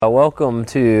Welcome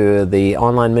to the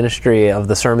online ministry of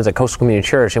the sermons at Coastal Community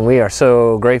Church, and we are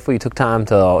so grateful you took time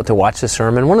to watch this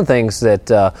sermon. One of the things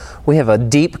that we have a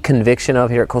deep conviction of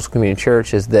here at Coastal Community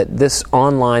Church is that this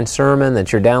online sermon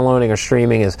that you're downloading or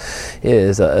streaming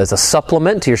is a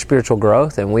supplement to your spiritual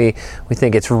growth, and we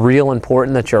think it's real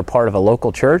important that you're a part of a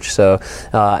local church. So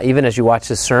even as you watch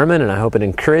this sermon, and I hope it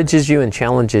encourages you and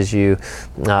challenges you,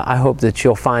 I hope that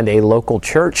you'll find a local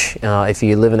church. If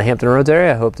you live in the Hampton Roads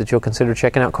area, I hope that you'll consider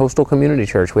checking out Coastal Community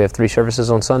Church. We have 3 services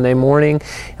on Sunday morning,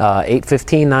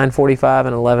 8:15, 9:45,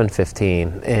 and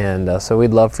 11:15. And so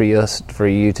we'd love for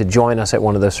you to join us at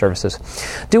one of those services.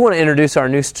 I do want to introduce our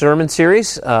new sermon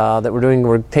series that we're doing.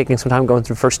 We're taking some time going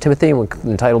through 1 Timothy, and we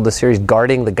entitled the series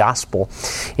Guarding the Gospel.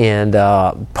 And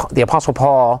the Apostle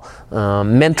Paul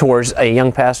mentors a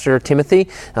young pastor, Timothy,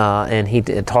 and he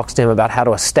talks to him about how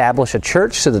to establish a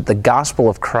church so that the gospel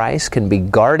of Christ can be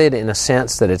guarded in a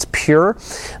sense that it's pure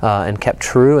and kept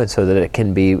true, and so that it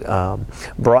can be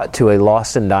brought to a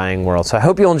lost and dying world. So I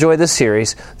hope you'll enjoy this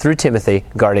series through Timothy,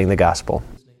 Guarding the Gospel.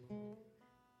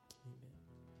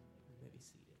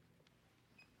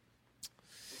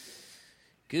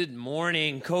 Good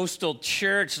morning, Coastal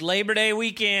Church. Labor Day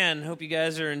weekend. Hope you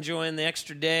guys are enjoying the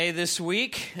extra day this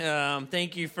week.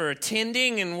 Thank you for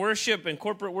attending and worship and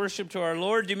corporate worship to our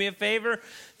Lord. Do me a favor.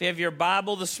 If you have your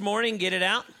Bible this morning, get it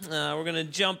out. We're going to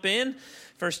jump in.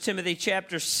 1 Timothy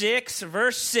chapter 6,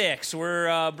 verse 6.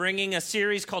 We're bringing a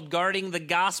series called Guarding the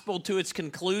Gospel to its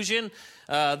conclusion.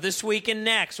 This week and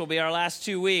next will be our last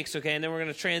 2 weeks, okay? And then we're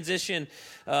going to transition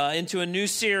into a new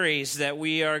series that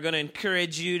we are going to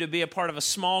encourage you to be a part of a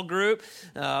small group.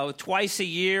 Twice a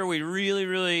year, we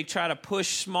really try to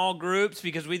push small groups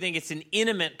because we think it's an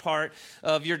intimate part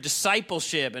of your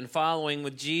discipleship and following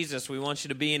with Jesus. We want you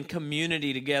to be in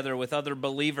community together with other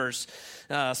believers.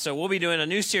 So we'll be doing a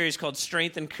new series called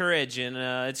Strength and Courage, and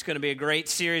it's going to be a great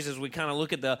series as we kind of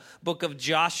look at the book of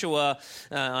Joshua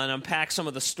and unpack some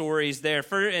of the stories there.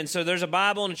 And so there's a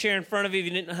Bible and a chair in front of you if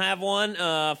you didn't have one.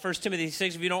 1 Timothy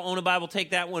 6, if you don't own a Bible,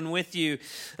 take that one with you.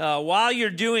 While you're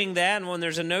doing that, and when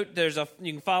there's a note,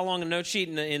 you can follow along a note sheet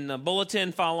in the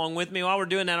bulletin, follow along with me. While we're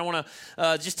doing that, I want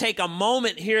to just take a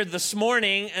moment here this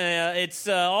morning. It's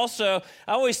also,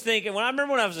 I always think, and I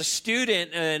remember when I was a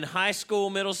student in high school,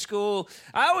 middle school,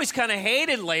 I always kind of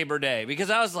hated Labor Day because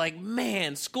I was like,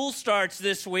 man, school starts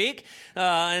this week.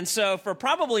 And so for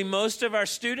probably most of our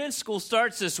students, school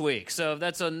starts this week. So if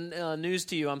that's news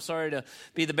to you, I'm sorry to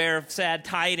be the bearer of sad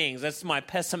tidings. That's my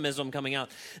pessimism coming out.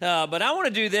 But I want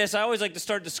to do this. I always like to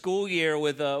start the school year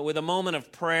with a moment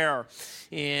of prayer.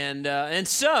 And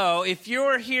so if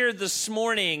you're here this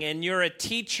morning and you're a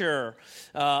teacher,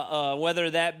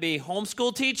 whether that be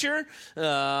homeschool teacher,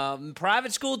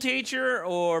 private school teacher,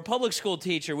 or public school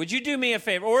teacher, would you do me a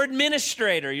favor? Or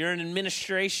administrator, you're in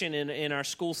administration in our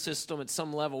school system at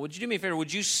some level. Would you do me a favor?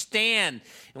 Would you stand?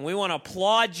 And we want to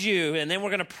applaud you, and then we're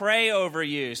going to pray over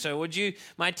you. So would you,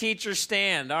 my teachers,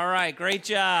 stand? All right, great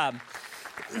job.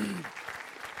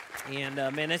 And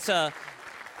man,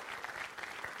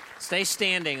 stay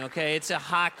standing, okay? It's a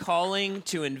high calling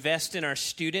to invest in our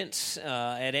students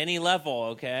at any level,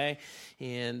 okay?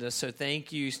 And so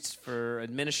thank you for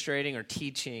administrating or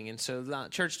teaching. And so,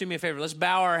 church, do me a favor. Let's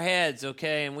bow our heads,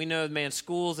 okay? And we know, man,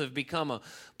 schools have become a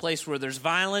place where there's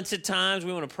violence at times.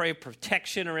 We want to pray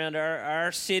protection around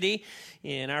our city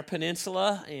and our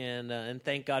peninsula. And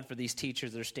thank God for these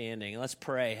teachers that are standing. Let's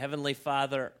pray. Heavenly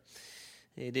Father,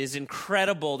 it is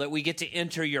incredible that we get to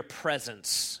enter your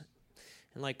presence.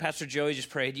 And like Pastor Joey just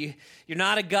prayed, you're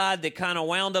not a God that kind of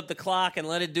wound up the clock and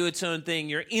let it do its own thing.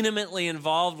 You're intimately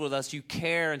involved with us. You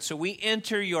care. And so we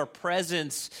enter your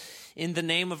presence in the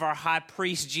name of our high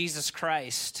priest, Jesus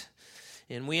Christ.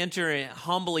 And we enter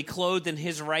humbly clothed in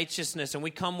his righteousness. And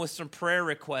we come with some prayer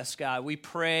requests, God. We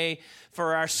pray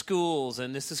for our schools.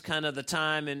 And this is kind of the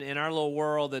time in our little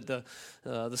world that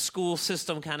the school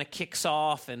system kind of kicks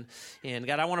off. And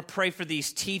God, I want to pray for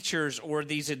these teachers or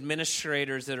these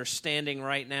administrators that are standing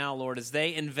right now, Lord, as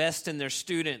they invest in their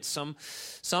students.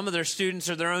 Some of their students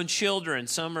are their own children.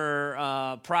 Some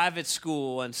are private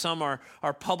school, and some are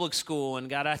public school. And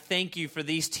God, I thank you for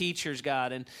these teachers,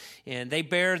 God. And they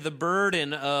bear the burden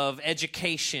of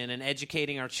education and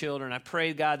educating our children. I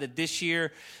pray, God, that this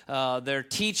year their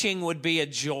teaching would be a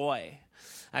joy.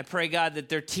 I pray, God, that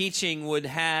their teaching would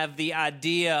have the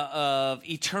idea of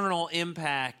eternal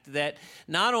impact, that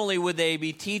not only would they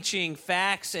be teaching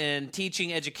facts and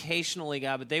teaching educationally,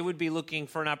 God, but they would be looking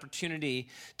for an opportunity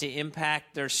to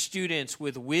impact their students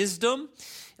with wisdom,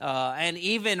 and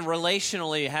even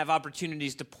relationally have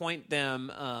opportunities to point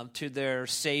them to their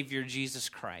Savior, Jesus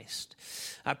Christ.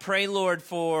 I pray, Lord,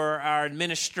 for our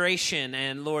administration,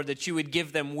 and Lord, that you would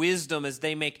give them wisdom as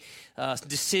they make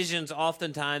decisions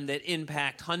oftentimes that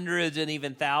impact hundreds and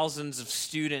even thousands of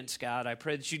students, God. I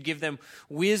pray that you'd give them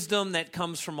wisdom that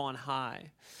comes from on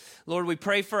high. Lord, we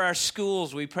pray for our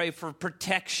schools. We pray for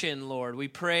protection, Lord. We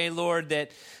pray, Lord, that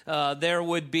there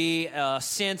would be a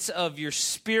sense of your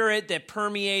Spirit that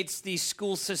permeates these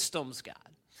school systems, God.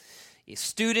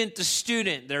 Student to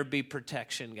student, there be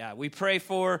protection, God. We pray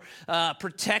for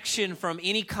protection from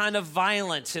any kind of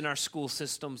violence in our school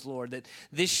systems, Lord. That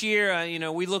this year,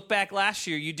 we look back last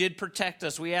year, you did protect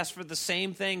us. We asked for the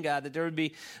same thing, God, that there would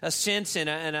be a sense and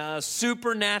a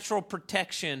supernatural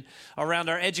protection around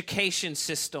our education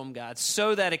system, God,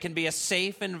 so that it can be a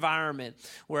safe environment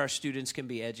where our students can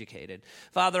be educated.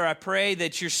 Father, I pray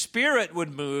that your Spirit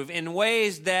would move in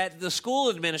ways that the school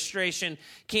administration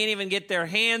can't even get their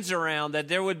hands around, that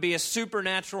there would be a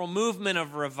supernatural movement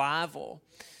of revival,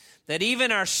 that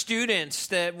even our students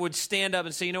that would stand up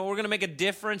and say, we're going to make a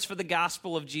difference for the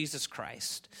gospel of Jesus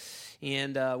Christ.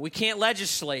 And we can't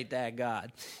legislate that,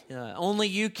 God. Only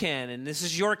you can. And this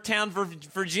is Yorktown,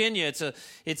 Virginia.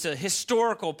 It's a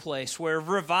historical place where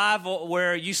revival,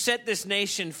 where you set this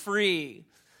nation free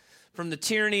from the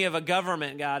tyranny of a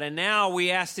government, God. And now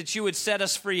we ask that you would set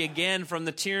us free again from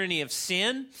the tyranny of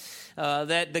sin,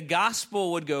 that the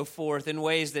gospel would go forth in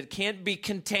ways that can't be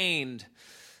contained,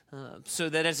 so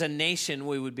that as a nation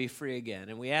we would be free again.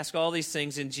 And we ask all these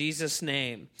things in Jesus'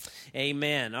 name.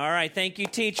 Amen. All right, thank you,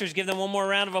 teachers. Give them one more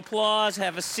round of applause.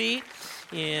 Have a seat.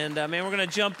 And, we're going to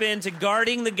jump into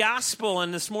guarding the gospel.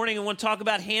 And this morning I want to talk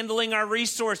about handling our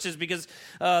resources, because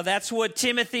that's what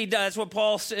Timothy does. That's what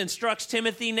Paul instructs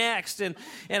Timothy next. And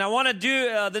I want to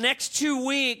do the next 2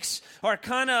 weeks are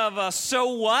kind of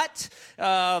so what?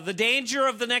 The danger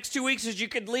of the next 2 weeks is you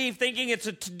could leave thinking it's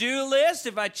a to-do list.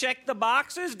 If I check the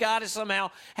boxes, God is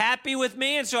somehow happy with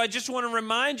me. And so I just want to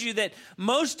remind you that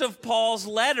most of Paul's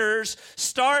letters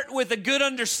start with a good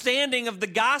understanding of the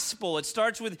gospel. It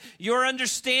starts with your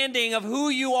understanding of who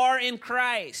you are in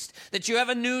Christ, that you have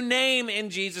a new name in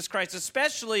Jesus Christ,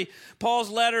 especially Paul's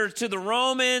letter to the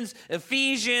Romans,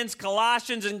 Ephesians,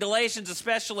 Colossians, and Galatians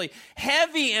especially.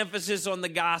 Heavy emphasis on the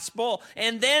gospel.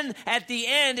 And then at the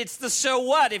end, it's the so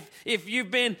what. If you've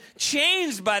been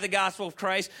changed by the gospel of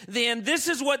Christ, then this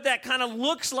is what that kind of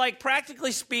looks like,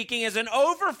 practically speaking, as an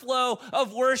overflow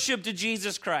of worship to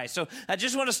Jesus Christ. So I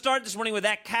just want to start this morning with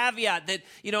that caveat that,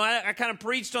 I kind of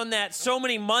preached on that so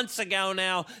many months ago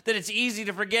now that it's easy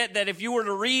to forget that if you were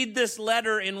to read this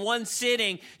letter in one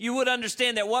sitting, you would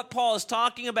understand that what Paul is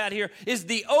talking about here is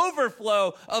the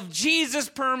overflow of Jesus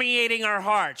permeating our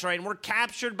hearts, right? And we're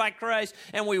captured by Christ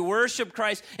and we worship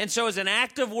Christ. And so as an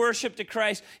act of worship to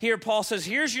Christ, here Paul says,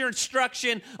 here's your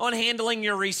instruction on handling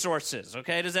your resources.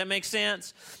 Okay, does that make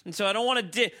sense? And so I don't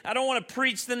want to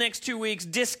preach the next 2 weeks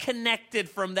disconnected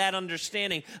from that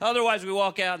understanding. Otherwise we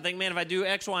walk out and think, man, if I do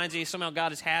X, Y, and Z, somehow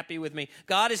God is happy with me.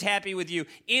 God is happy with you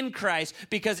in Christ,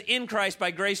 because in Christ,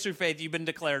 by grace through faith, you've been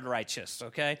declared righteous,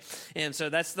 okay? And so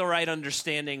that's the right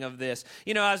understanding of this.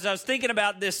 As I was thinking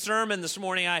about this sermon this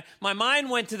morning, my mind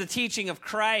went to the teaching of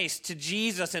Christ to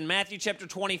Jesus in Matthew chapter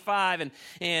 25,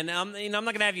 and I'm not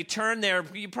going to have you turn there.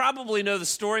 You probably know the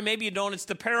story. Maybe you don't. It's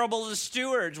the parable of the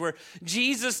stewards, where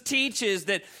Jesus teaches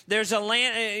that there's a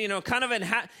land, kind of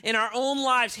in our own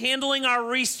lives, handling our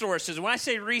resources. When I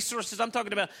say resources, I'm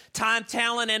talking about time,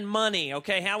 talent, and money,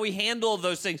 okay? How we handle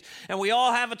those things. And we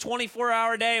all have a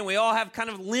 24-hour day, and we all have kind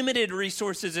of limited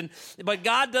resources. But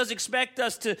God does expect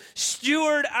us to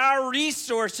steward our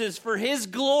resources for His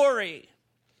glory.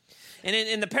 And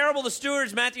in the parable of the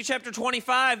stewards, Matthew chapter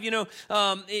 25,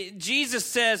 Jesus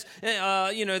says,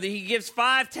 that He gives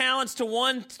 5 talents to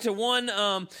one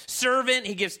servant.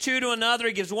 He gives 2 to another.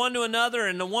 He gives 1 to another.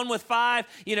 And the one with 5,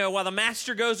 while the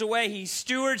master goes away, he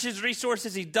stewards his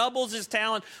resources. He doubles his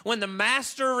talent. When the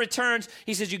master returns,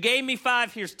 he says, you gave me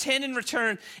 5. Here's 10 in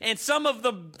return. And some of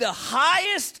the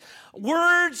highest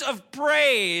words of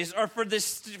praise are for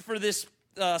this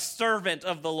servant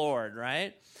of the Lord,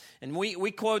 right? And we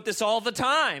quote this all the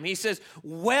time. He says,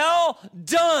 well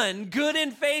done, good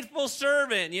and faithful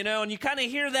servant, and you kind of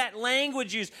hear that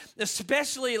language used,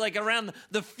 especially like around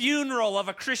the funeral of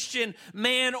a Christian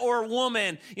man or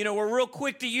woman. We're real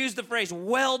quick to use the phrase,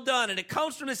 well done. And it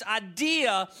comes from this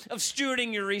idea of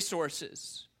stewarding your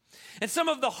resources. And some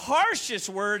of the harshest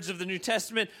words of the New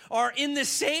Testament are in the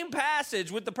same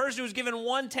passage with the person who was given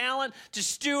 1 talent to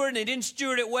steward, and they didn't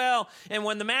steward it well. And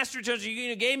when the master tells you,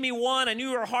 you gave me 1, I knew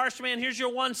you were a harsh man, here's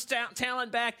your 1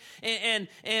 talent back. And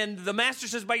the master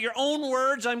says, by your own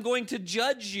words, I'm going to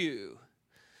judge you.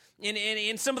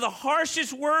 And some of the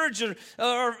harshest words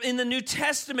are in the New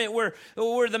Testament where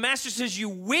the master says, you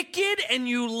wicked and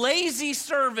you lazy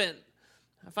servant.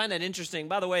 I find that interesting.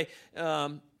 By the way,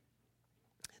 the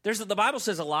Bible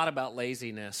says a lot about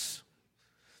laziness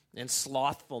and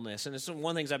slothfulness. And it's one of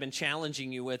the things I've been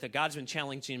challenging you with, that God's been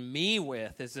challenging me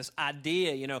with, is this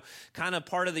idea, kind of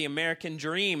part of the American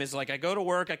dream is like I go to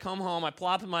work, I come home, I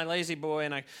plop in my lazy boy,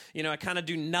 and I kind of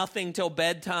do nothing till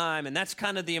bedtime. And that's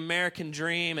kind of the American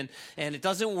dream. And it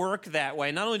doesn't work that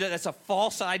way. Not only that's a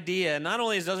false idea, and not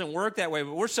only it doesn't work that way,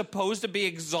 but we're supposed to be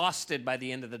exhausted by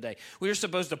the end of the day. We're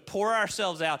supposed to pour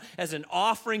ourselves out as an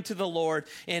offering to the Lord.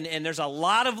 And there's a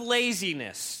lot of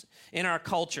laziness in our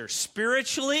culture,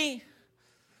 spiritually,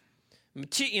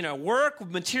 work,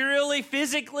 materially,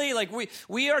 physically, like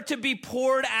we are to be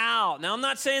poured out. Now, I'm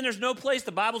not saying there's no place.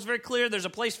 The Bible's very clear. There's a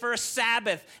place for a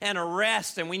Sabbath and a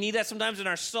rest, and we need that sometimes in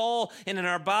our soul and in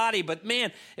our body. But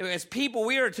man, as people,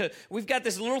 we've got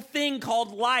this little thing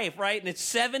called life, right? And it's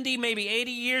 70, maybe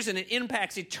 80 years, and it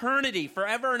impacts eternity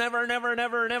forever and ever and ever and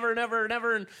ever and ever and ever and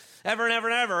ever and ever and ever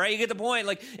and ever, right? You get the point.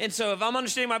 And so if I'm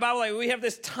understanding my Bible, we have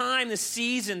this time, this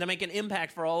season to make an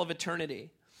impact for all of eternity.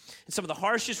 And some of the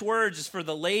harshest words is for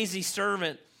the lazy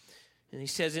servant. And he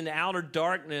says, into outer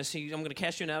darkness, I'm going to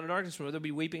cast you in outer darkness where there'll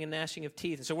be weeping and gnashing of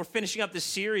teeth. And so we're finishing up this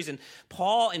series, and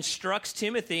Paul instructs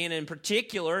Timothy, and in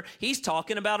particular, he's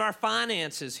talking about our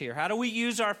finances here. How do we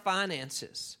use our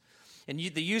finances? And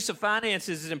the use of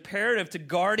finances is imperative to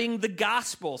guarding the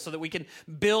gospel so that we can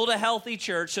build a healthy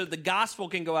church so that the gospel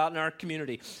can go out in our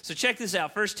community. So check this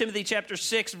out, 1 Timothy chapter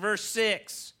 6, verse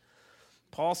 6.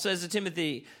 Paul says to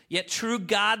Timothy, yet true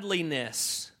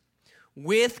godliness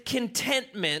with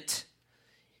contentment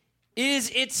is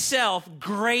itself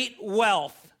great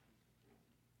wealth.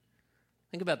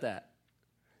 Think about that.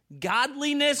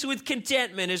 Godliness with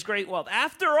contentment is great wealth.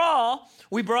 After all,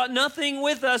 we brought nothing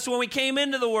with us when we came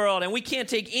into the world, and we can't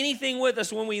take anything with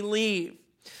us when we leave.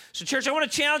 So church, I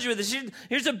want to challenge you with this.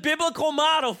 Here's a biblical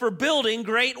model for building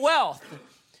great wealth.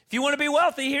 If you want to be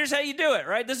wealthy, here's how you do it,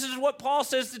 right? This is what Paul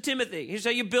says to Timothy. Here's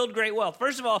how you build great wealth.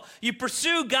 First of all, you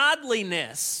pursue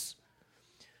godliness.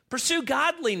 Pursue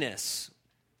godliness.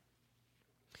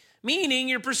 Meaning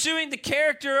you're pursuing the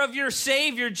character of your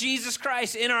Savior, Jesus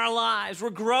Christ, in our lives. We're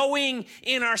growing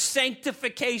in our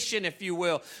sanctification, if you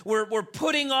will. We're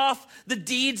putting off the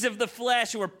deeds of the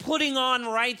flesh. We're putting on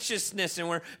righteousness, and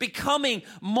we're becoming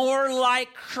more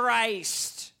like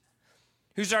Christ,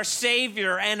 who's our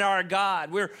Savior and our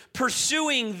God. We're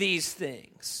pursuing these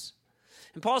things.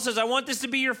 And Paul says, I want this to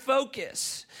be your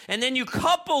focus. And then you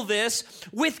couple this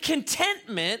with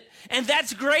contentment, and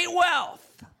that's great wealth.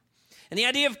 And the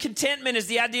idea of contentment is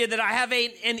the idea that I have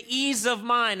an ease of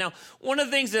mind. Now, one of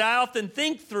the things that I often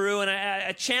think through, and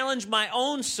I challenge my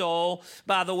own soul,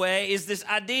 by the way, is this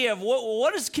idea of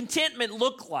what does contentment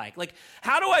look like? Like,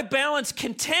 how do I balance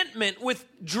contentment with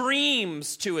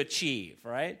dreams to achieve,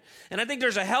 right? And I think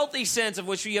there's a healthy sense of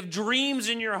which you have dreams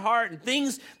in your heart and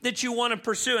things that you want to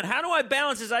pursue. And how do I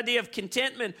balance this idea of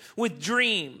contentment with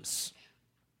dreams?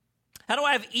 How do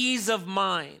I have ease of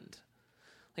mind?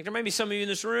 Like there may be some of you in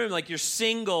this room, like you're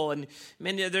single, and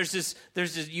there's this,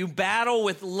 you battle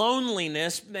with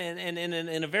loneliness and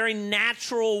in a very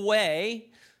natural way,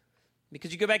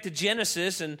 because you go back to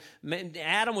Genesis, and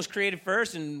Adam was created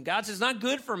first, and God says it's not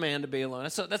good for man to be alone.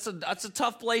 That's a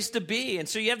tough place to be, and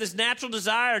so you have this natural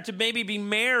desire to maybe be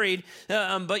married,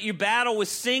 but you battle with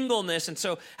singleness, and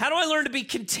so how do I learn to be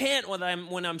content when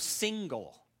I'm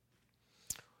single?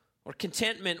 Or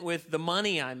contentment with the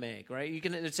money I make, right?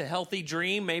 It's a healthy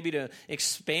dream, maybe to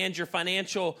expand your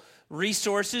financial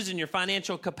resources and your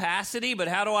financial capacity, but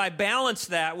how do I balance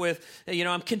that with,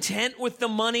 I'm content with the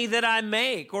money that I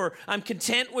make, or I'm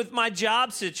content with my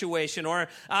job situation, or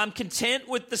I'm content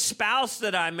with the spouse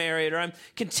that I married, or I'm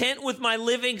content with my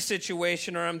living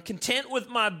situation, or I'm content with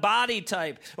my body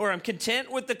type, or I'm content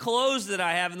with the clothes that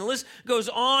I have, and the list goes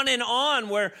on and on,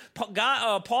 where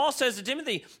Paul says to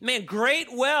Timothy, man, great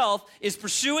wealth is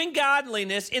pursuing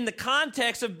godliness in the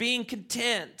context of being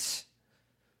content.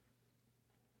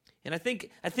 And I think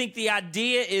the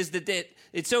idea is that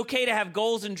it's okay to have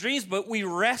goals and dreams, but we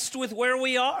rest with where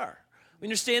we are. We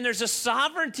understand there's a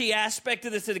sovereignty aspect to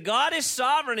this, that God is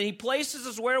sovereign and he places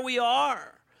us where we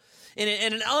are. And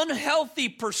an unhealthy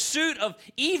pursuit of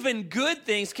even good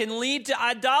things can lead to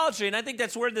idolatry. And I think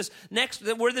that's where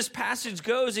this passage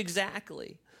goes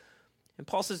exactly. And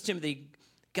Paul says to Timothy,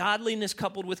 godliness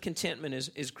coupled with contentment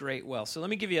is great wealth. So let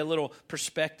me give you a little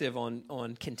perspective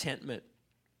on contentment,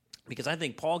 because I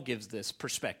think Paul gives this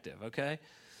perspective, okay?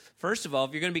 First of all,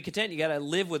 if you're going to be content, you got to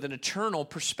live with an eternal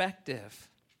perspective.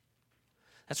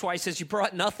 That's why he says you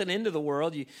brought nothing into the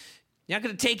world. You're not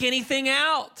going to take anything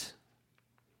out.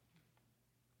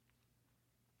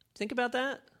 Think about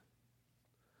that.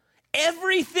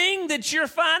 Everything that your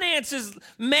finances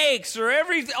makes, or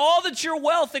all that your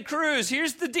wealth accrues,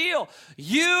 here's the deal.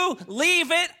 You leave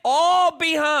it all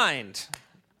behind.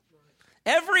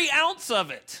 Every ounce of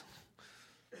it.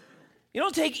 You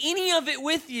don't take any of it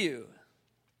with you.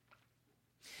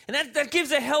 And that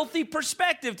gives a healthy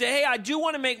perspective to, hey, I do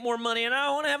want to make more money, and I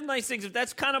want to have nice things. If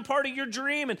that's kind of part of your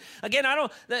dream, and again,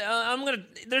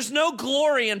 there's no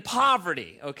glory in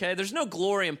poverty, okay? There's no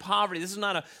glory in poverty. This is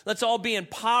not a let's all be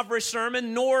impoverished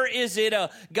sermon, nor is it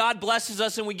a God blesses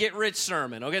us and we get rich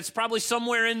sermon, okay? It's probably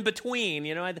somewhere in between,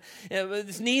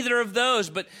 It's neither of those,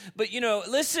 but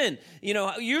listen,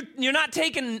 you're not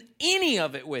taking any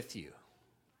of it with you,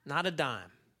 not a dime.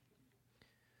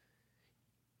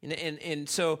 And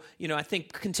so, I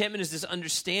think contentment is this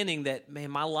understanding that, man,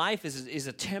 my life is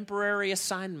a temporary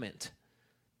assignment.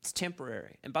 It's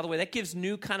temporary. And by the way, that gives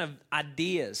new kind of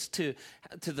ideas to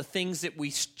the things that we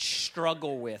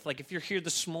struggle with. Like if you're here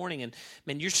this morning and,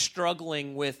 man, you're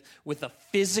struggling with a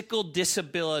physical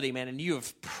disability, man, and you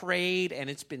have prayed and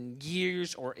it's been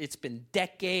years or it's been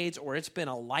decades or it's been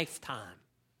a lifetime.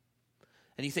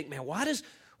 And you think, man, why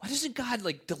doesn't God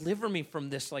deliver me from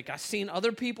this? I've seen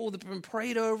other people that have been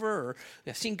prayed over, or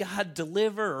I've seen God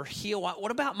deliver or heal.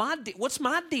 What about my deal? What's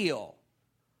my deal?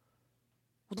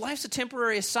 Well, life's a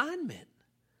temporary assignment.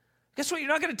 Guess what? You're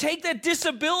not going to take that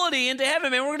disability into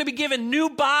heaven, man. We're going to be given new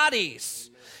bodies.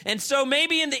 And so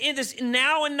maybe in this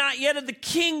now and not yet of the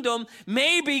kingdom,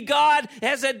 maybe God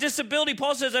has that disability.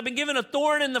 Paul says, I've been given a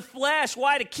thorn in the flesh.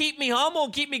 Why? To keep me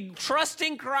humble, keep me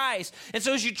trusting Christ. And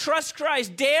so as you trust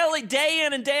Christ daily, day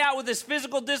in and day out with this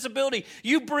physical disability,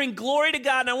 you bring glory to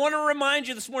God. And I want to remind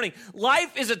you this morning,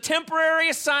 life is a temporary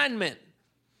assignment.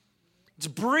 It's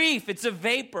brief. It's a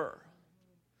vapor.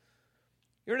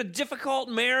 You're in a difficult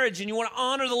marriage and you want to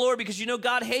honor the Lord because you know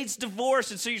God hates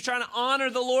divorce, and so you're trying to honor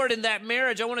the Lord in that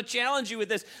marriage. I want to challenge you with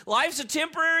this. Life's a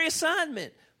temporary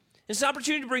assignment. It's an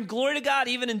opportunity to bring glory to God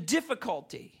even in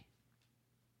difficulty.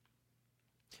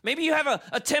 Maybe you have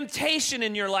a temptation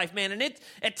in your life, man, and it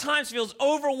at times feels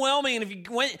overwhelming.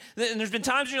 And there's been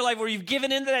times in your life where you've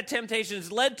given into that temptation.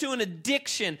 It's led to an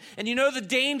addiction, and you know the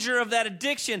danger of that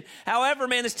addiction. However,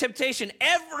 man, this temptation,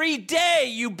 every day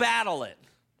you battle it.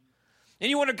 And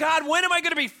you wonder, God, when am I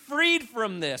going to be freed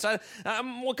from this?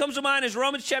 What comes to mind is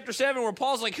Romans chapter 7, where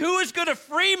Paul's like, who is going to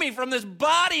free me from this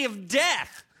body of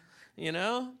death? I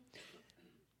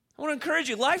want to encourage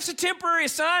you. Life's a temporary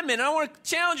assignment. I want to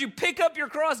challenge you. Pick up your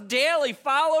cross daily.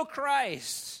 Follow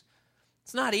Christ.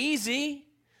 It's not easy,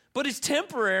 but it's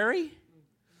temporary.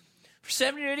 For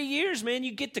 70 or 80 years, man,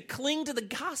 you get to cling to the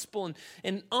gospel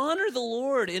and honor the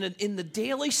Lord in the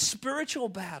daily spiritual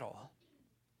battle.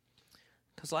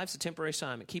 Because life's a temporary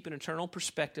assignment. Keep an eternal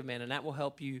perspective, man, and that will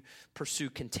help you pursue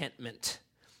contentment.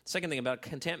 Second thing about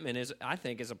contentment is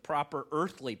a proper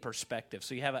earthly perspective.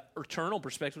 So you have an eternal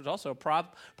perspective, but also a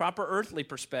proper earthly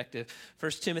perspective.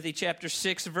 1 Timothy chapter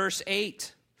 6, verse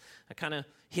 8. I kind of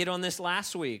hit on this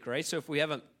last week, right? So if we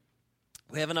have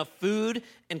enough food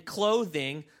and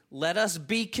clothing, let us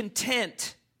be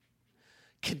content.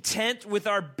 Content with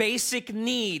our basic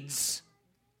needs.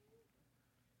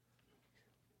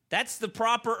 That's the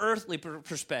proper earthly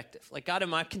perspective. God,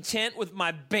 am I content with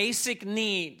my basic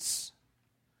needs?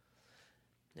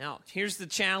 Now, here's the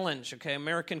challenge, okay?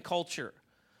 American culture.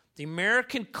 The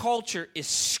American culture is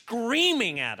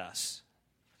screaming at us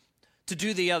to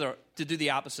do the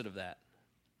opposite of that.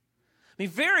 I mean,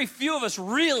 very few of us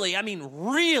really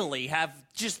have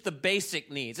just the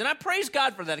basic needs. And I praise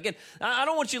God for that. Again, I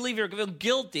don't want you to leave here feeling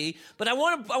guilty, but I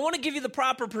want to give you the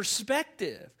proper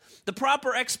perspective, the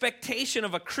proper expectation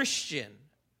of a Christian.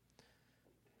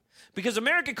 Because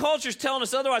American culture is telling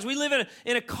us otherwise. We live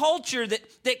in a culture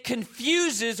that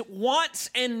confuses wants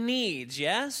and needs,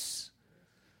 yes?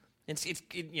 It's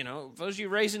those of you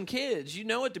raising kids, you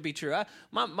know it to be true.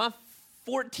 My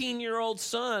 14-year-old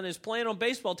son is playing on a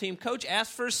baseball team. Coach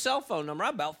asked for his cell phone number. I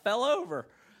about fell over.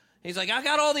 He's like, I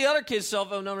got all the other kids' cell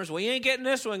phone numbers. Well, you ain't getting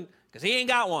this one because he ain't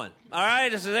got one. All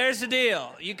right, so there's the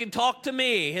deal. You can talk to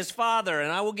me, his father,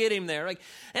 and I will get him there.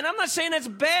 And I'm not saying that's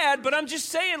bad, but I'm just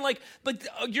saying,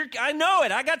 I know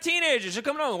it. I got teenagers. They're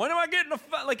coming on. When am I getting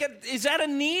is that a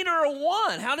need or a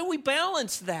want? How do we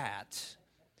balance that?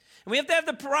 And we have to have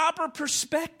the proper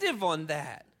perspective on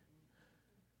that.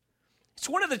 It's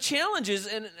one of the challenges,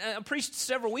 and I preached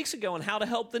several weeks ago on how to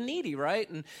help the needy, right?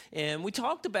 And we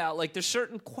talked about, like, there's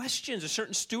certain questions or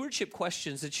certain stewardship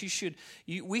questions that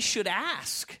we should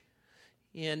ask.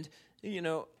 And,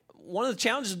 one of the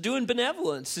challenges of doing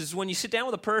benevolence is when you sit down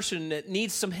with a person that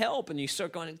needs some help and you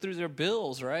start going through their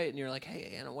bills, right? And you're like,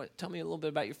 hey, tell me a little bit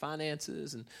about your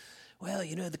finances. And, well,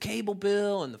 the cable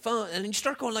bill and the phone. And you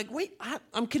start going like, wait,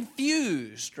 I'm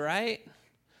confused, right?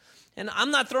 And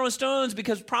I'm not throwing stones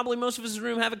because probably most of us in the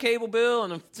room have a cable bill,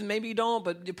 and maybe you don't,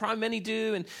 but probably many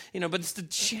do. And, but it's the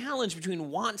challenge between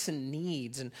wants and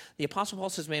needs. And the Apostle Paul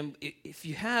says, man, if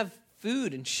you have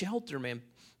food and shelter, man,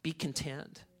 be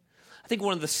content. I think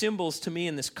one of the symbols to me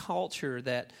in this culture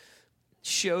that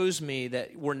shows me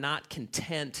that we're not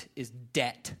content is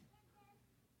debt.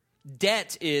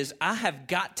 Debt is, I have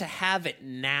got to have it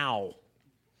now.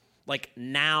 Like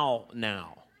now.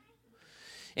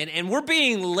 And we're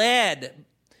being led,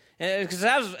 because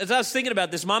as I was thinking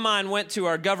about this, my mind went to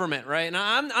our government, right? And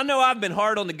I know I've been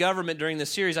hard on the government during this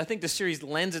series. I think the series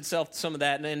lends itself to some of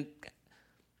that, and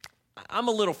I'm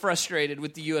a little frustrated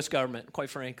with the U.S. government, quite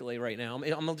frankly, right now.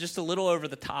 I'm just a little over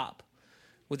the top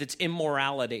with its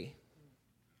immorality.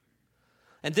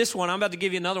 And this one, I'm about to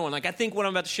give you another one. Like, I think what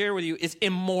I'm about to share with you is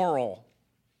immoral,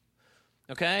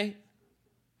 okay?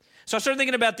 So I started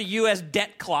thinking about the U.S.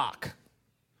 debt clock.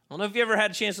 I don't know if you ever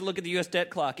had a chance to look at the U.S. debt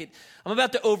clock. I'm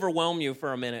about to overwhelm you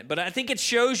for a minute, but I think it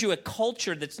shows you a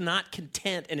culture that's not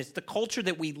content, and it's the culture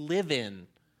that we live in.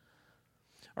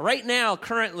 Right now,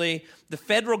 currently, the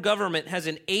federal government has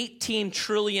an $18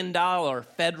 trillion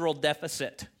federal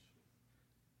deficit.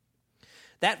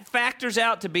 That factors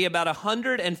out to be about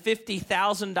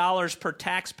 $150,000 per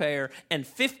taxpayer and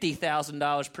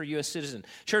 $50,000 per U.S. citizen.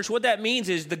 Church, what that means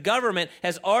is the government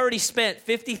has already spent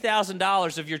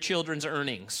 $50,000 of your children's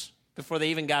earnings before they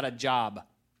even got a job.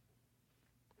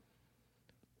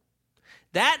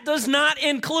 That does not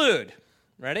include,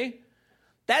 ready?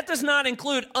 That does not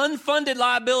include unfunded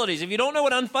liabilities. If you don't know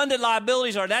what unfunded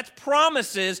liabilities are, that's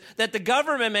promises that the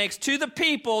government makes to the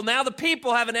people. Now the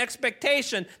people have an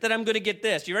expectation that I'm going to get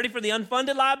this. You ready for the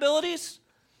unfunded liabilities?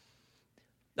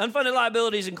 Unfunded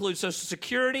liabilities include Social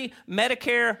Security,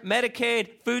 Medicare, Medicaid,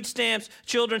 food stamps,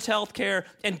 children's health care,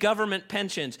 and government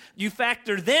pensions. You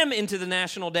factor them into the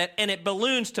national debt, and it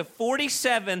balloons to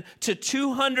 $47 to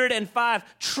 $205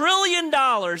 trillion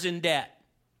in debt.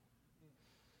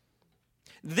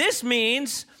 This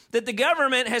means that the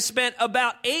government has spent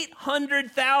about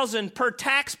 $800,000 per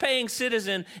tax-paying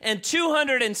citizen and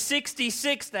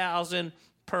 $266,000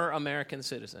 per American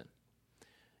citizen.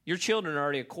 Your children are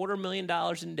already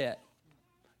 $250,000 in debt.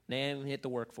 They haven't hit the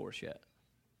workforce yet.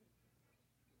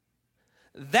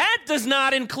 That does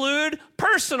not include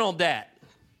personal debt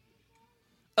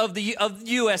of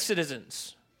U.S.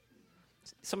 citizens.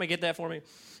 Somebody get that for me?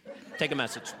 Take a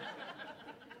message.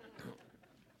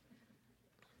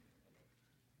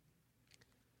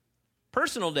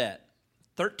 Personal debt,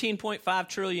 $13.5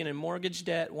 trillion in mortgage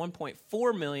debt,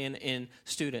 $1.4 million in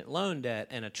student loan debt,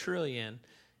 and $1 trillion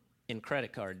in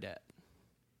credit card debt.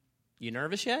 You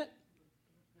nervous yet?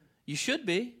 You should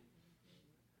be.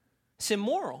 It's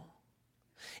immoral.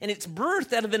 And it's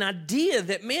birthed out of an idea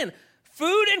that, man,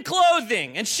 food and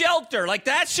clothing and shelter, like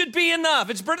that should be enough.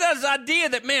 It's birthed out of this idea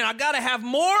that, man, I got to have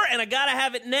more and I got to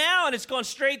have it now, and it's going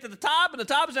straight to the top, and the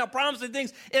top is now promising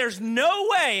things there's no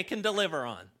way it can deliver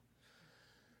on.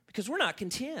 Because we're not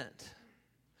content.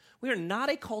 We are not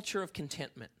a culture of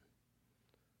contentment.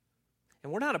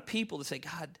 And we're not a people that say,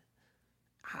 God,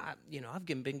 I've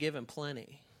been given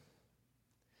plenty.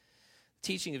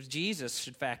 Teaching of Jesus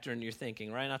should factor into your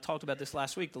thinking, right? And I talked about this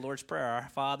last week, the Lord's Prayer. Our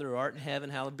Father who art in heaven,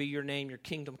 hallowed be your name. Your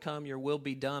kingdom come, your will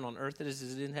be done on earth as it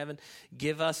is in heaven.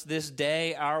 Give us this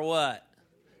day our what?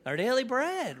 Our daily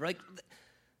bread. Right?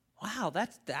 Wow,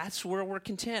 that's where we're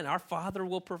content. Our Father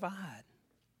will provide.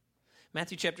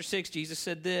 Matthew chapter 6, Jesus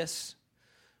said this,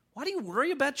 why do you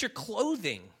worry about your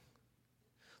clothing?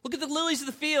 Look at the lilies of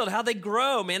the field, how they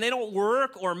grow. Man, they don't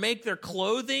work or make their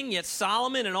clothing, yet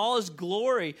Solomon in all his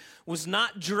glory was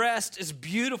not dressed as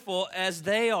beautiful as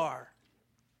they are.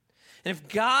 And if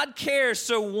God cares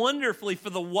so wonderfully for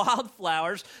the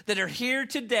wildflowers that are here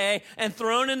today and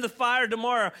thrown in the fire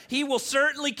tomorrow, he will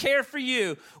certainly care for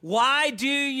you. Why do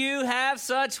you have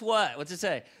such what? What's it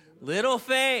say? Little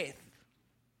faith.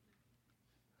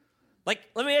 Like,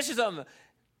 let me ask you something.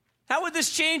 How would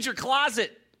this change your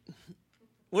closet?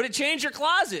 Would it change your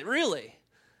closet, really?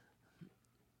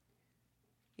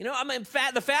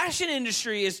 The fashion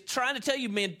industry is trying to tell you,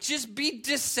 man, just be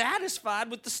dissatisfied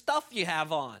with the stuff you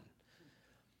have on.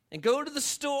 And go to the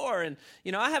store. And,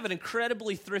 I have an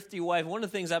incredibly thrifty wife. One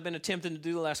of the things I've been attempting to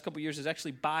do the last couple of years is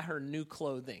actually buy her new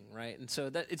clothing, right? And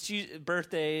so it's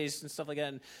birthdays and stuff like that,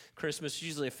 and Christmas is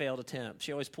usually a failed attempt.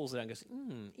 She always pulls it out and goes,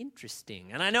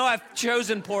 interesting. And I know I've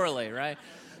chosen poorly, right?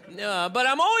 But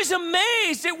I'm always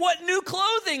amazed at what new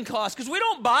clothing costs, because we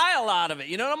don't buy a lot of it.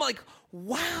 And I'm like,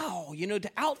 wow, to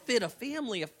outfit a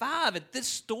family of 5 at this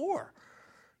store.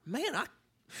 Man,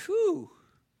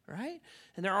 right?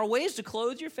 And there are ways to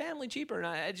clothe your family cheaper. And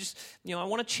I just, I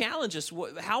want to challenge us.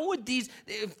 How would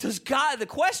the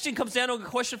question comes down to a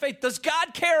question of faith. Does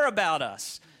God care about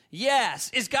us?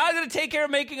 Yes. Is God going to take care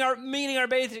of meeting our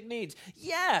basic needs?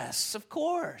 Yes, of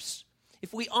course.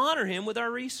 If we honor him with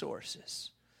our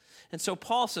resources. And so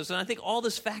Paul says, and I think all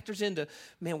this factors into,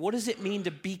 what does it mean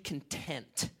to be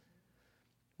content?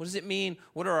 What does it mean?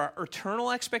 What are our eternal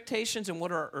expectations and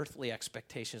what are our earthly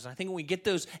expectations? And I think when we get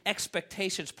those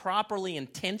expectations properly in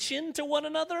tension to one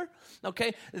another,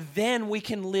 okay, then we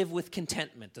can live with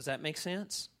contentment. Does that make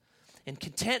sense? And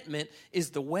contentment is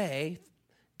the way,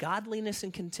 godliness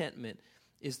and contentment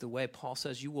is the way Paul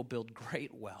says you will build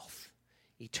great wealth,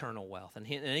 eternal wealth. And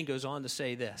he goes on to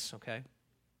say this, okay?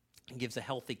 He gives a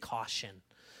healthy caution.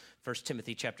 1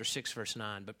 Timothy chapter 6, verse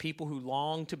 9. But people who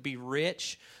long to be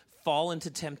rich fall into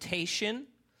temptation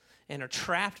and are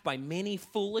trapped by many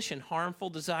foolish and harmful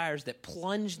desires that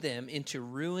plunge them into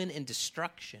ruin and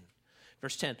destruction.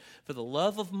 Verse 10, for the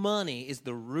love of money is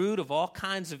the root of all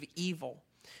kinds of evil.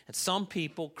 And some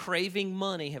people, craving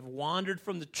money, have wandered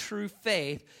from the true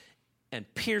faith and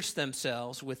pierced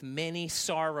themselves with many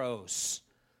sorrows.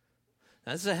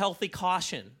 Now, this is a healthy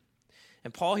caution.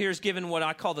 And Paul here is given what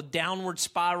I call the downward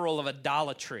spiral of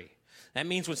idolatry. That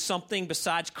means when something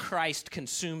besides Christ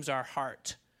consumes our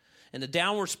heart. And the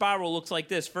downward spiral looks like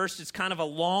this. First, it's kind of a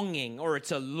longing or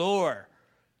it's a lure.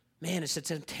 Man, it's a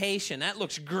temptation. That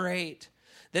looks great.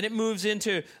 Then it moves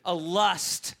into a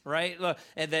lust, right?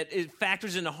 And that it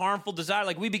factors into harmful desire.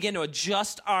 Like we begin to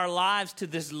adjust our lives to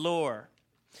this lure.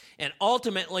 And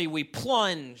ultimately, we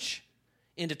plunge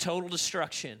into total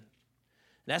destruction.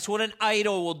 That's what an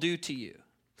idol will do to you.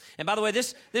 And by the way,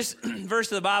 this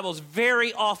verse of the Bible is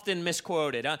very often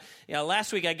misquoted.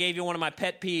 Last week I gave you one of my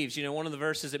pet peeves, one of the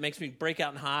verses that makes me break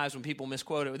out in hives when people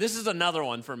misquote it. This is another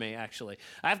one for me, actually.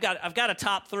 I've got a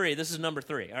top 3. This is number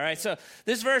 3, all right? So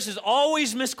this verse is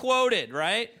always misquoted,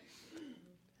 right?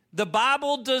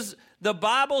 I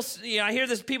hear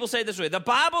this people say it this way. The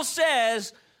Bible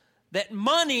says that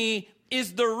money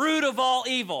is the root of all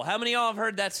evil. How many of y'all have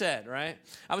heard that said, right?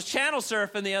 I was channel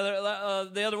surfing the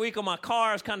other week on my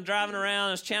car. I was kind of driving around.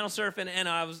 I was channel surfing, and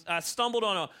I stumbled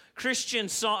on a Christian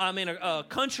song. A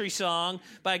country song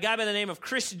by a guy by the name of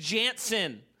Chris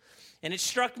Jansen. And it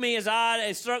struck me as odd.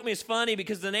 It struck me as funny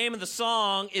because the name of the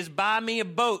song is "Buy Me a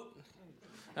Boat."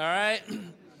 All right.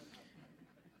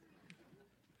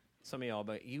 Some of y'all,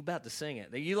 but you about to sing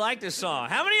it. You like this song.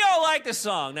 How many of y'all like this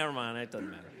song? Never mind, it doesn't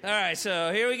matter. All right,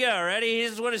 so here we go. Ready?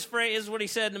 Here's what he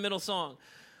said in the middle song.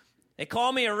 They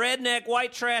call me a redneck,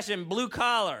 white trash, and blue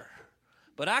collar.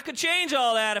 But I could change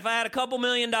all that if I had a couple $1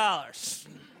 million.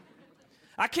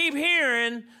 I keep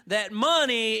hearing that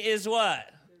money is what?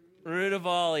 Root of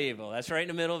all evil. That's right in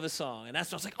the middle of the song. And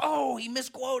that's what I was like, oh, he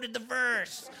misquoted the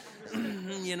verse.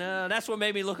 That's what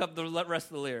made me look up the rest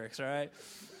of the lyrics, all right?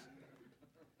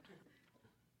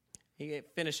 He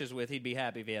finishes with, he'd be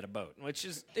happy if he had a boat, which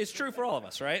is true for all of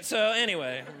us, right? So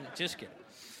anyway, just kidding.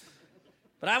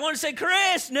 But I want to say,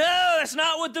 Chris, no, that's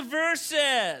not what the verse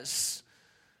says.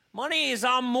 Money is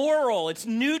amoral. It's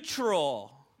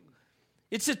neutral.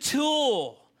 It's a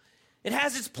tool. It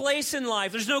has its place in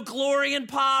life. There's no glory in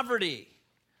poverty.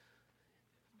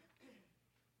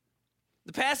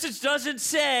 The passage doesn't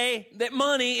say that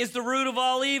money is the root of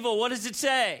all evil. What does it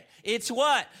say? It's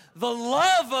what? The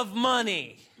love of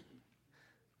money.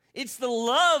 It's the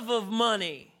love of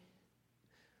money.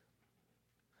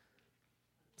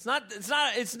 It's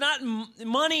not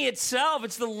money itself.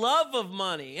 It's the love of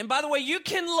money. And by the way, you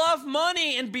can love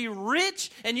money and be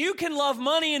rich, and you can love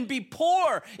money and be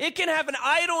poor. It can have an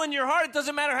idol in your heart. It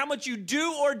doesn't matter how much you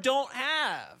do or don't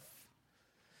have.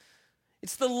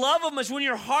 It's the love of money. When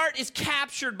your heart is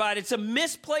captured by it, it's a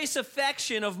misplaced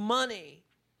affection of money.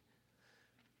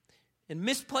 And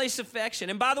misplaced affection.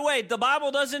 And by the way, the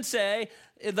Bible doesn't say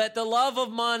that the love of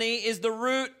money is the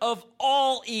root of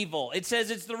all evil. It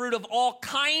says it's the root of all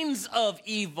kinds of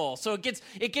evil. So it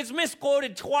gets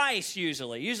misquoted twice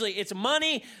usually. Usually it's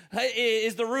money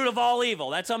is the root of all evil.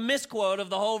 That's a misquote of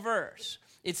the whole verse.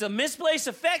 It's a misplaced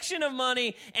affection of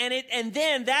money, and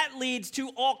then that leads to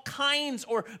all kinds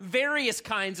or various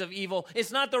kinds of evil.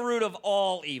 It's not the root of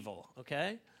all evil,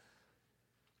 okay?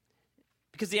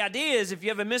 Because the idea is if you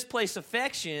have a misplaced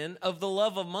affection of the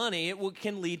love of money,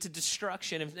 can lead to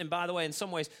destruction. And by the way, in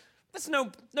some ways, that's no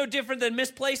different than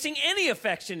misplacing any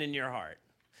affection in your heart.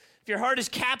 If your heart is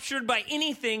captured by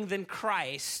anything than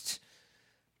Christ,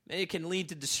 it can lead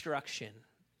to destruction.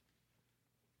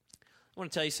 I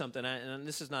want to tell you something, and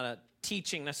this is not a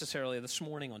teaching necessarily this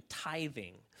morning on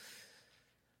tithing,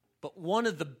 but one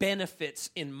of the benefits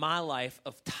in my life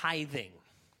of tithing,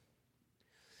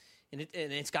 and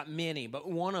it's got many, but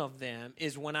one of them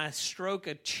is when I stroke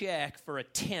a check for a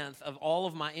tenth of all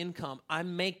of my income,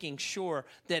 I'm making sure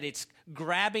that it's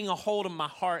grabbing a hold of my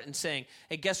heart and saying,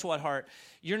 hey, guess what, heart?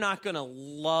 You're not going to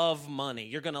love money.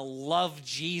 You're going to love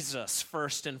Jesus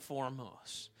first and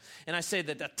foremost. And I say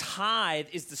that the tithe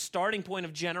is the starting point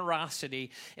of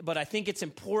generosity, but I think it's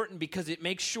important because it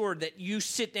makes sure that you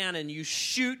sit down and you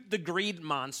shoot the greed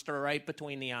monster right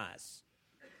between the eyes.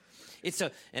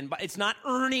 It's not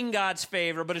earning God's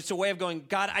favor, but it's a way of going,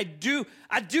 God, I do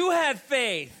have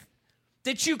faith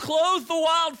that you clothe the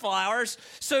wildflowers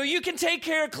so you can take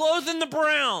care of clothing the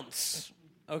browns,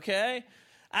 okay?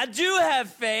 I do have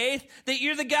faith that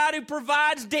you're the God who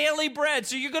provides daily bread,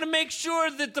 so you're going to make sure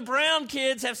that the brown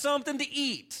kids have something to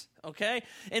eat, okay?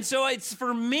 And so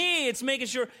for me, it's making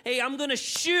sure, hey, I'm going to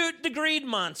shoot the greed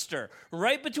monster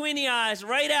right between the eyes,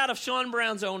 right out of Sean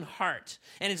Brown's own heart.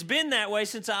 And it's been that way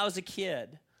since I was a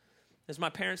kid, as my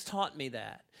parents taught me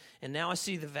that. And now I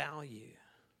see the value.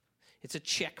 It's a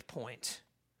checkpoint.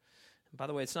 And by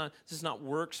the way, this is not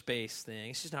works-based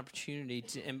thing. It's just an opportunity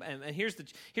to. And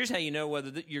here's how you know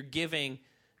whether you're giving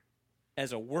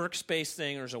as a works-based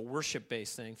thing or as a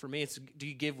worship-based thing. For me, it's do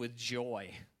you give with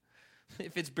joy?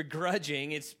 If it's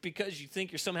begrudging, it's because you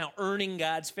think you're somehow earning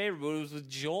God's favor, but it was with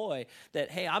joy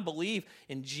that, hey, I believe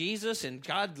in Jesus, and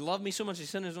God loved me so much He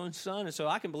sent His own Son, and so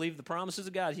I can believe the promises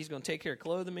of God. He's going to take care of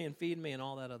clothing me and feeding me and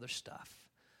all that other stuff.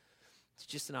 It's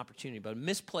just an opportunity, but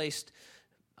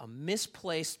a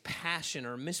misplaced passion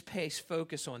or a misplaced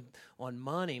focus on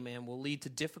money, man, will lead to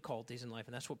difficulties in life,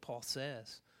 and that's what Paul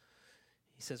says.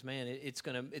 He says, man, it's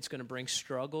going to bring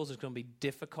struggles. It's going to be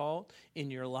difficult in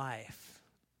your life,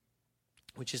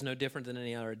 which is no different than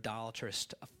any other idolatrous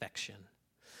affection.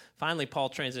 Finally, Paul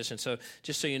transitions. So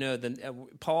just so you know,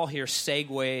 Paul here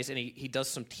segues, and he does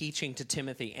some teaching to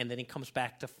Timothy, and then he comes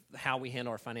back to how we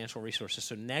handle our financial resources.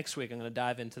 So next week, I'm going to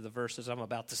dive into the verses I'm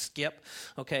about to skip,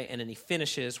 okay? And then he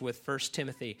finishes with 1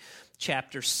 Timothy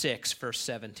chapter 6, verse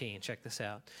 17. Check this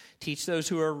out. Teach those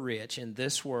who are rich in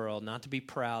this world not to be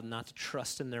proud, not to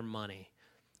trust in their money,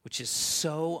 which is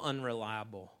so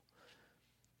unreliable.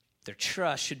 Their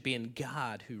trust should be in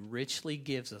God, who richly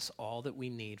gives us all that we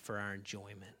need for our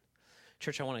enjoyment.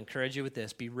 Church, I want to encourage you with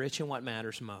this. Be rich in what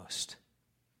matters most.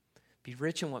 Be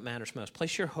rich in what matters most.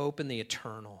 Place your hope in the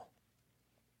eternal.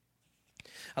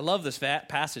 I love this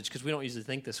passage because we don't usually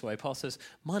think this way. Paul says,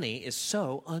 money is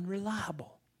so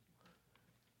unreliable.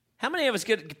 How many of us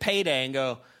get payday and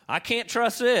go, I can't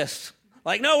trust this?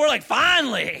 Like, no, we're like,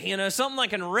 finally, something I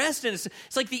can rest in. It's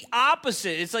like the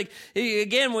opposite. It's like,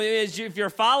 again, if you're a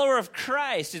follower of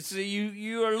Christ, it's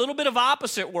you are a little bit of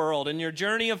opposite world in your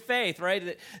journey of faith,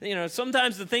 right?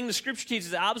 Sometimes the thing the Scripture teaches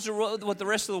is the opposite of what the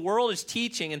rest of the world is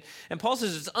teaching. And Paul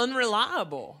says it's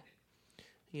unreliable,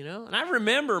 And I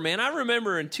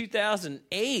remember in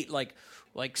 2008,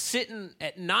 like sitting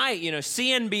at night,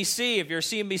 CNBC, if you're a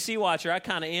CNBC watcher, I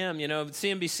kind of am,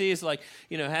 CNBC is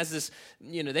has this,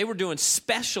 they were doing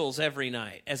specials every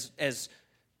night as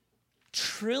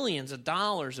trillions of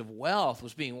dollars of wealth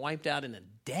was being wiped out in a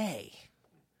day,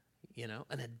 in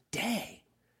a day.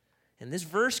 And this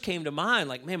verse came to mind,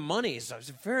 like, man, money is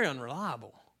very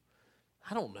unreliable.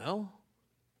 I don't know.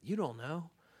 You don't know.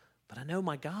 But I know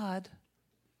my God.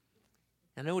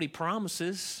 I know what He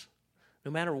promises. No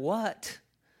matter what,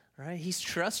 right? He's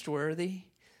trustworthy.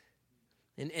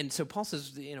 And so Paul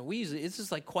says, it's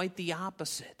just like quite the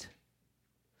opposite.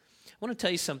 I want to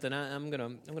tell you something. I'm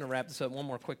gonna wrap this up. One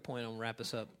more quick point. I'm gonna wrap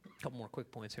this up. A couple more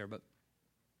quick points here. But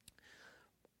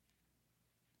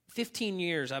 15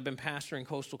 years I've been pastoring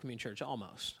Coastal Community Church,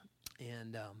 almost.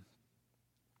 And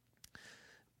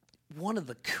one of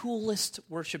the coolest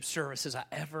worship services I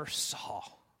ever saw,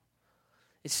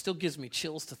 it still gives me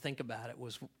chills to think about it,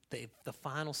 was the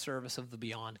final service of the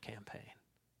Beyond campaign.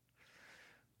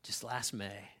 Just last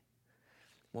May,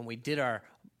 when we did our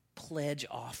pledge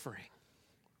offering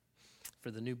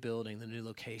for the new building, the new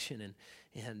location,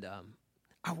 and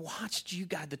I watched you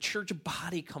guys, the church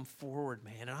body, come forward,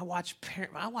 man, and I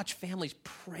watched families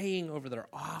praying over their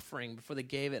offering before they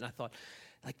gave it, and I thought,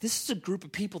 like, this is a group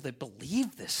of people that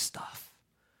believe this stuff.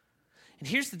 And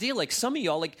here's the deal, like some of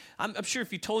y'all, like I'm sure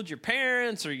if you told your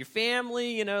parents or your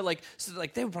family, they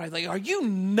were probably like, are you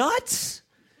nuts?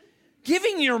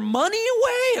 Giving your money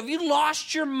away? Have you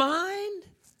lost your mind?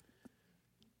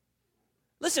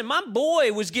 Listen, my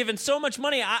boy was given so much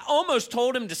money, I almost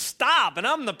told him to stop. And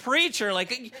I'm the preacher,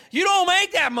 like, you don't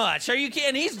make that much. Are you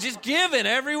kidding? He's just giving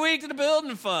every week to the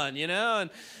building fund, you know?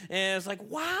 And it's like,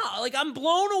 wow, like I'm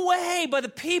blown away by the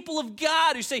people of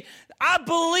God who say, I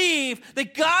believe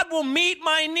that God will meet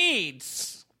my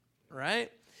needs,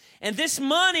 right? And this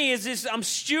money is this, I'm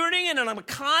stewarding it and I'm a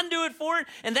conduit for it.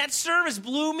 And that service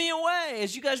blew me away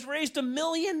as you guys raised $1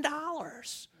 million.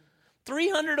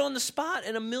 300 on the spot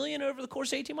and $1 million over the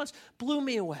course of 18 months blew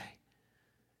me away.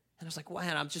 And I was like, wow,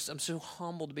 I'm so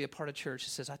humbled to be a part of church that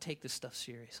says I take this stuff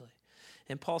seriously.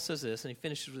 And Paul says this, and he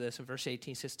finishes with this in verse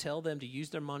 18. He says, tell them to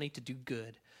use their money to do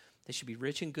good. They should be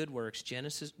rich in good works,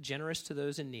 generous to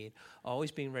those in need, always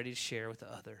being ready to share with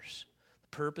others.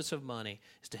 The purpose of money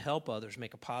is to help others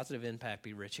make a positive impact,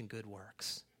 be rich in good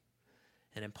works.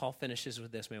 And then Paul finishes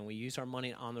with this, man, when we use our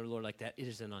money to honor the Lord like that, it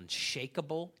is an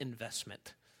unshakable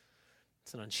investment.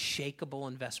 It's an unshakable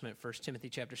investment. 1 Timothy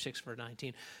chapter 6, verse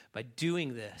 19. By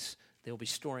doing this, they'll be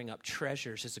storing up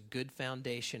treasures as a good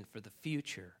foundation for the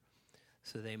future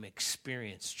so they may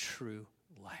experience true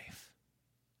life.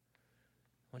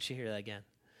 I want you to hear that again.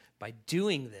 By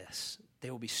doing this, they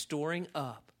will be storing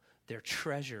up their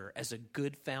treasure as a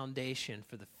good foundation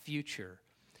for the future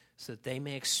so that they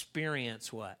may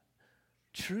experience what?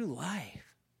 True life.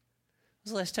 When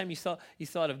was the last time you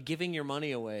thought of giving your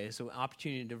money away as an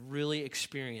opportunity to really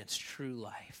experience true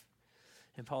life?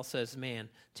 And Paul says, man,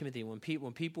 Timothy, when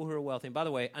people who are wealthy, and by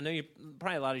the way, I know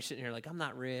probably a lot of you sitting here like, I'm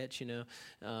not rich, you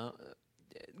know.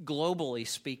 Globally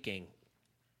speaking,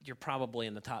 you're probably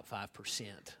in the top 5%,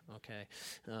 okay?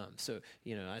 So,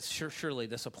 you know, surely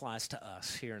this applies to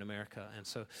us here in America. And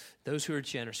so those who are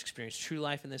generous experience true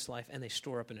life in this life, and they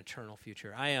store up an eternal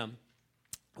future. I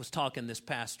was talking this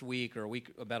past week or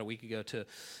about a week ago to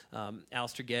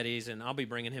Alistair Geddes, and I'll be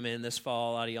bringing him in this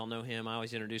fall. A lot of y'all know him. I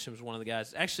always introduce him as one of the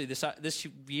guys. Actually,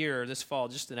 this fall,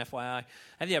 just an FYI, I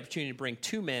have the opportunity to bring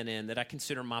two men in that I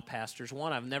consider my pastors.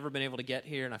 One I've never been able to get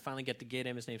here, and I finally get to get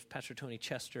him. His name's Pastor Tony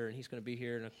Chester, and he's going to be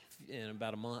here in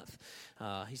about a month.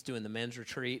 He's doing the men's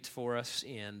retreat for us,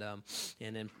 and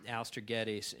then Alistair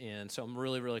Geddes, and so I'm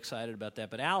really, really excited about that.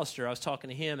 But Alistair, I was talking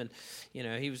to him, and you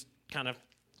know, he was kind of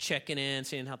checking in,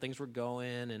 seeing how things were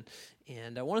going.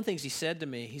 And one of the things he said to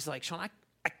me, he's like, Sean,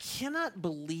 I cannot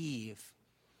believe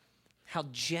how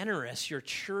generous your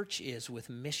church is with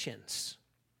missions.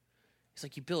 He's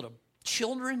like, you built a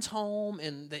children's home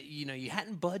and that you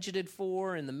hadn't budgeted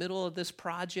for in the middle of this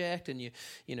project, and you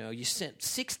sent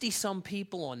 60 some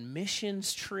people on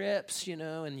missions trips,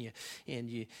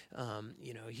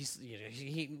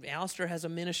 Alistair has a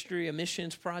ministry, a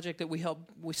missions project that we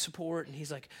support, and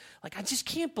he's like I just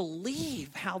can't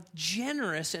believe how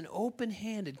generous and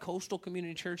open-handed Coastal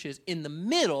Community Church is in the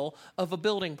middle of a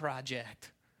building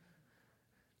project.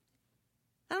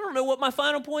 I don't know what my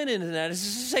final point into that is.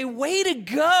 Just to say, way to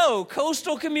go,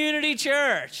 Coastal Community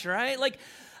Church, right? Like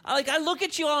I look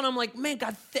at you all and I'm like, man,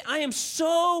 God, I am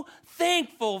so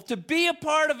thankful to be a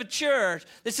part of a church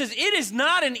that says it is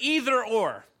not an either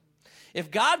or.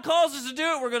 If God calls us to do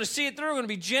it, we're going to see it through. We're going to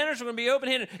be generous. We're going to be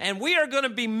open-handed. And we are going to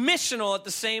be missional at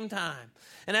the same time.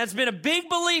 And that's been a big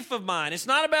belief of mine. It's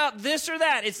not about this or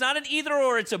that. It's not an either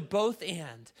or. It's a both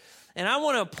and. And I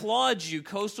want to applaud you,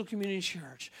 Coastal Community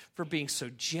Church, for being so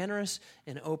generous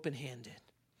and open-handed.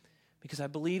 Because I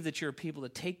believe that you're people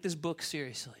that take this book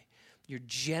seriously. You're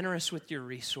generous with your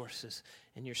resources,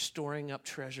 and you're storing up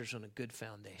treasures on a good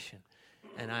foundation.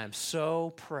 And I am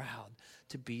so proud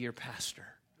to be your pastor.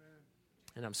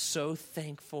 And I'm so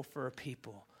thankful for a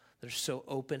people that are so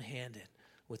open-handed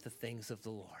with the things of the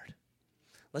Lord.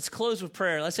 Let's close with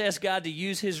prayer. Let's ask God to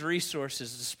use his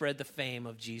resources to spread the fame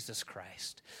of Jesus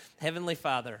Christ. Heavenly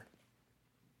Father,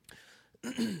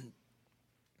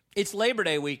 it's Labor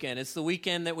Day weekend. It's the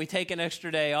weekend that we take an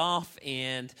extra day off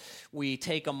and we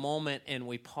take a moment and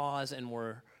we pause and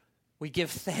we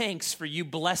give thanks for you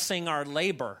blessing our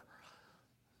labor.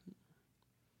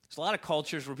 There's a lot of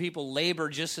cultures where people labor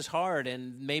just as hard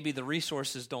and maybe the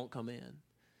resources don't come in.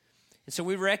 And so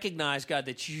we recognize, God,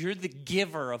 that you're the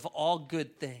giver of all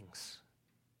good things.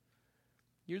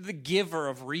 You're the giver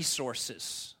of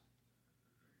resources.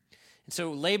 And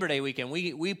so Labor Day weekend,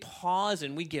 we pause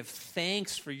and we give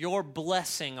thanks for your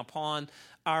blessing upon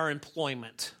our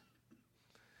employment.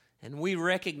 And we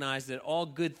recognize that all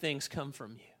good things come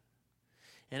from you.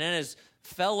 And then as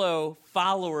fellow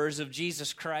followers of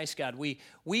Jesus Christ, God,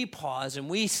 we pause and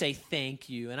we say thank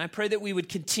you. And I pray that we would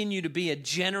continue to be a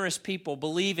generous people,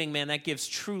 believing, man, that gives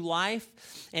true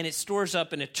life and it stores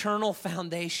up an eternal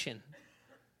foundation.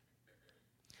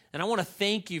 And I want to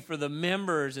thank you for the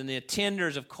members and the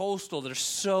attenders of Coastal that are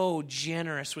so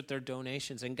generous with their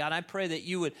donations. And God, I pray that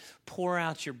you would pour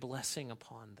out your blessing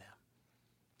upon them.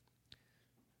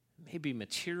 It may be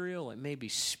material, it may be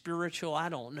spiritual, I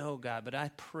don't know, God, but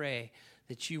I pray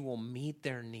that you will meet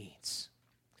their needs.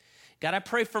 God, I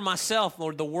pray for myself,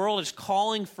 Lord. The world is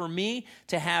calling for me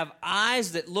to have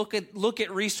eyes that look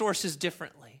at resources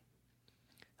differently.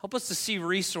 Help us to see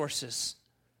resources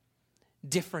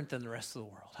different than the rest of the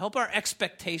world. Help our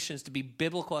expectations to be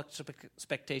biblical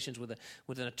expectations with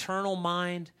an eternal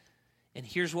mind, and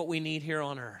here's what we need here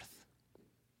on earth.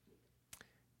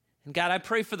 And God, I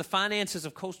pray for the finances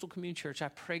of Coastal Community Church. I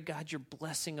pray, God, your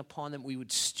blessing upon them. We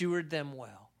would steward them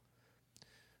well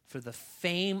for the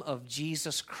fame of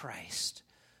Jesus Christ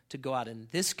to go out in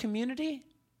this community,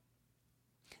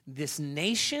 this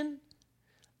nation,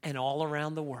 and all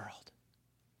around the world.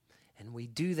 And we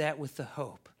do that with the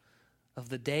hope of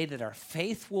the day that our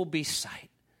faith will be sight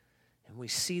and we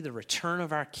see the return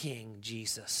of our King,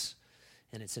 Jesus.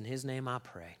 And it's in his name I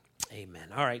pray. Amen.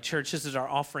 All right, church, this is our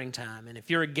offering time. And if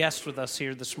you're a guest with us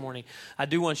here this morning, I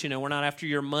do want you to know we're not after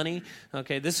your money.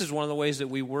 Okay, this is one of the ways that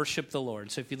we worship the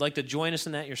Lord. So if you'd like to join us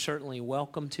in that, you're certainly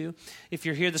welcome to. If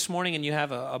you're here this morning and you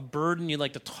have a burden, you'd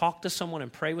like to talk to someone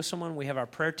and pray with someone, we have our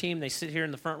prayer team. They sit here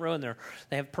in the front row, and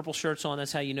they have purple shirts on.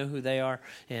 That's how you know who they are.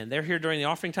 And they're here during the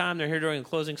offering time. They're here during the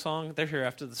closing song. They're here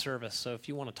after the service. So if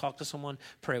you want to talk to someone,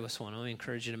 pray with someone. I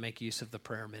encourage you to make use of the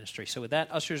prayer ministry. So with that,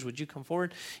 ushers, would you come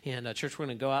forward? And church, we're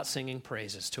going to go out singing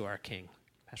praises to our King.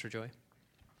 Pastor Joey.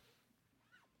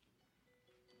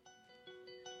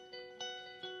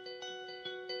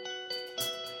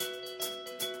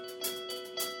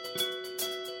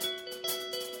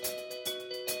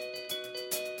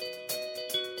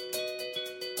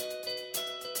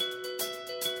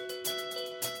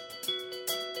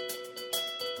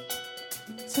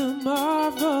 It's a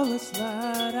marvelous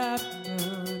light I've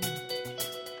known.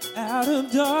 Out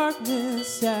of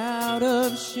darkness, out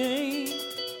of shame.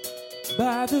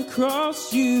 By the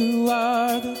cross, you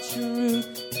are the truth.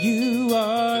 You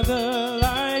are the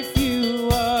life. You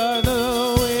are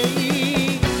the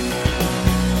way.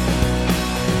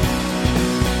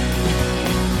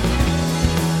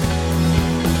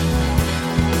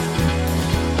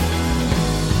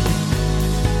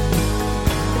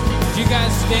 Would you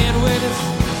guys stand with us?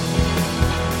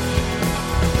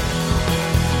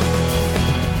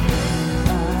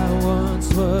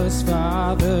 Was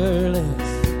fatherless,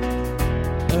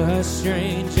 a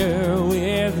stranger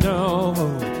with no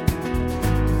hope.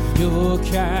 Your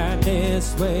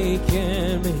kindness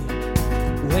wakened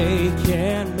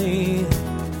me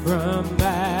from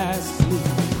my sleep.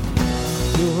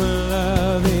 Your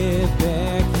love, it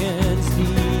beckons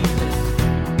deep,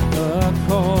 a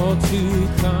call to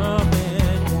come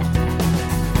and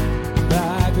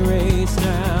by grace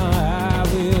now I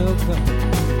will come.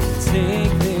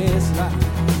 Take this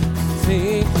life,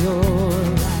 take your